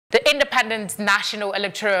Independent National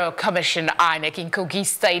Electoral Commission INEC in Kogi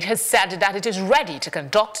State has said that it is ready to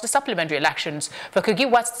conduct the supplementary elections for Kogi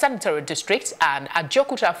West senatorial district and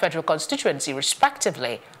Ajaokuta Federal Constituency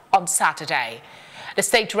respectively on Saturday. The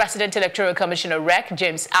state Resident Electoral Commissioner Rec.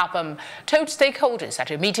 James Apam told stakeholders at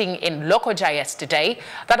a meeting in Lokoja yesterday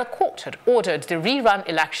that a court had ordered the rerun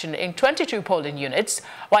election in 22 polling units,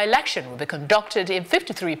 while election will be conducted in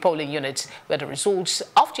 53 polling units where the results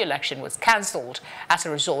of the election was cancelled as a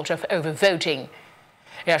result of overvoting.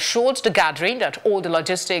 He assured the gathering that all the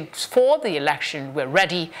logistics for the election were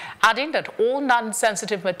ready, adding that all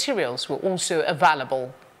non-sensitive materials were also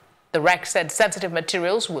available. The REC said sensitive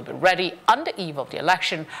materials will be ready on the eve of the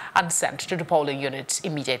election and sent to the polling units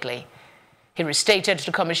immediately. He restated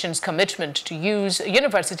the Commission's commitment to use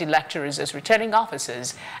university lecturers as returning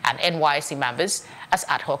officers and NYSC members as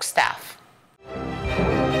ad hoc staff.